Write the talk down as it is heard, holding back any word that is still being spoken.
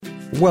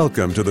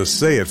Welcome to the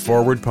Say It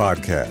Forward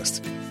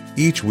podcast.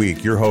 Each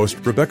week, your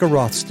host, Rebecca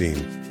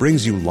Rothstein,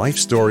 brings you life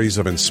stories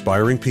of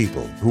inspiring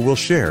people who will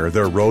share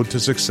their road to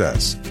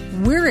success.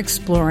 We're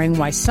exploring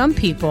why some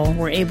people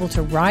were able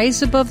to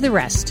rise above the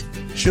rest.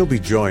 She'll be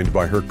joined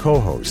by her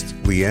co-host,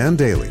 Leanne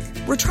Daly.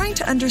 We're trying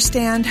to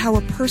understand how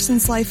a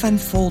person's life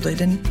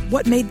unfolded and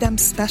what made them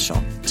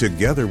special.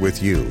 Together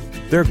with you,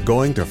 they're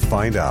going to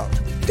find out.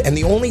 And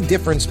the only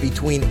difference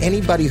between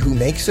anybody who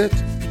makes it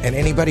and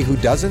anybody who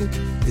doesn't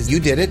is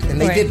you did it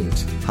and they didn't.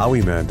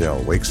 Howie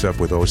Mandel wakes up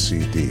with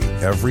OCD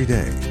every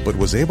day, but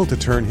was able to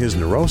turn his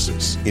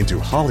neurosis into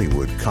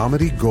Hollywood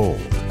comedy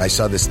gold. I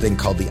saw this thing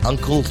called the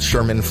Uncle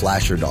Sherman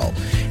Flasher doll,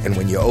 and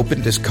when you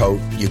opened his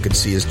coat, you could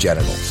see his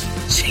genitals.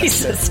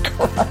 Jesus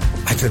Christ.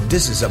 I said,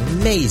 this is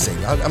amazing.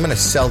 I'm going to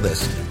sell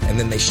this. And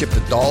then they shipped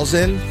the dolls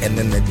in, and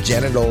then the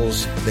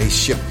genitals, they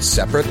shipped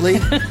separately.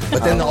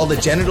 But then all the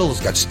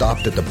genitals got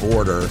stopped at the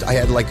border. I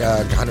had like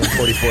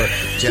 144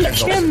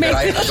 genitals. And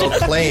I had to go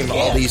claim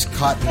all these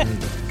cotton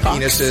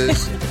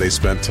penises. They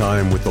spent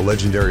time with the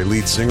legendary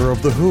lead singer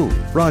of The Who,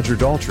 Roger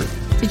Daltrey.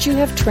 Did you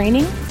have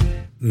training?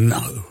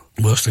 No.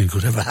 Worst thing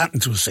could ever happen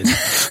to a singer.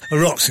 A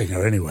rock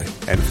singer, anyway.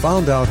 And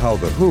found out how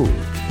The Who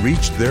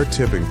reached their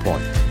tipping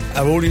point.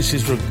 Our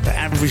audiences were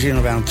averaging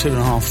around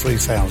 2,500,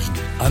 3,000.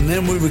 And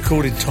then we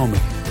recorded Tommy.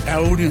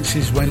 Our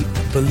audiences went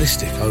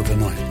ballistic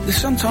overnight.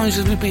 Sometimes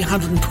there would be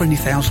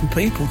 120,000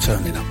 people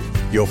turning up.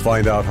 You'll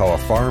find out how a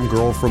farm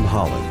girl from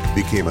Holland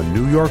became a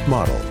New York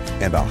model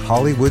and a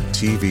Hollywood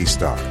TV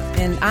star.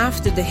 And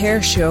after the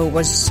hair show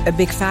was a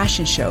big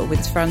fashion show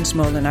with Frans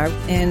Molenaar,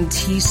 and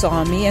he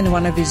saw me, and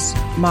one of his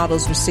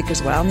models was sick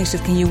as well, and he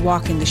said, can you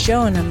walk in the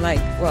show? And I'm like,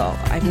 well,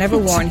 I've never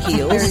worn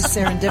heels. Very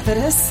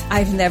serendipitous.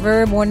 I've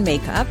never worn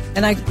makeup.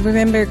 And I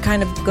remember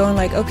kind of going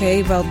like,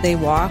 okay, well, they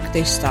walk,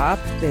 they stop,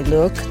 they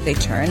look, they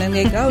turn, and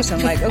they go. So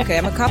I'm like, okay,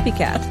 I'm a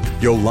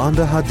copycat.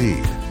 Yolanda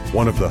Hadid,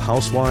 one of the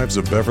housewives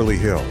of Beverly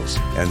Hills,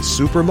 and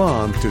super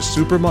mom to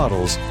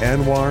supermodels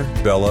Anwar,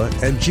 Bella,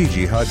 and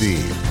Gigi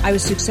Hadid. I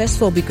was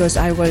successful because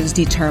I was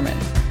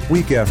determined.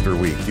 Week after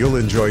week, you'll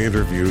enjoy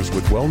interviews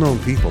with well-known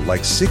people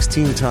like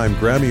 16-time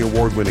Grammy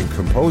Award-winning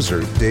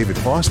composer David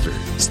Foster,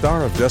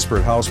 star of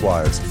Desperate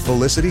Housewives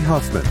Felicity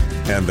Huffman,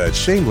 and that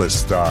Shameless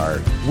star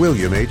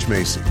William H.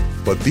 Macy.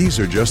 But these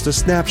are just a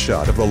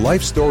snapshot of the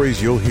life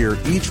stories you'll hear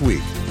each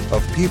week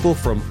of people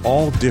from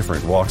all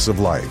different walks of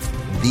life.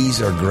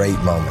 These are great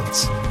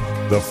moments.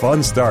 The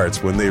fun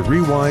starts when they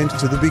rewind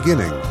to the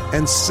beginning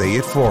and say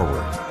it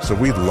forward. So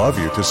we'd love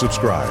you to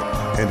subscribe.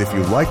 And if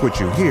you like what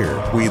you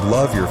hear, we'd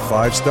love your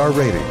 5-star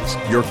ratings,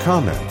 your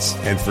comments,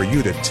 and for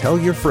you to tell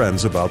your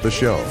friends about the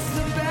show.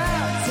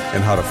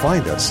 And how to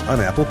find us on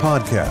Apple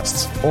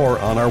Podcasts or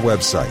on our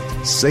website,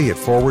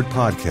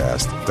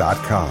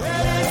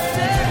 sayitforwardpodcast.com.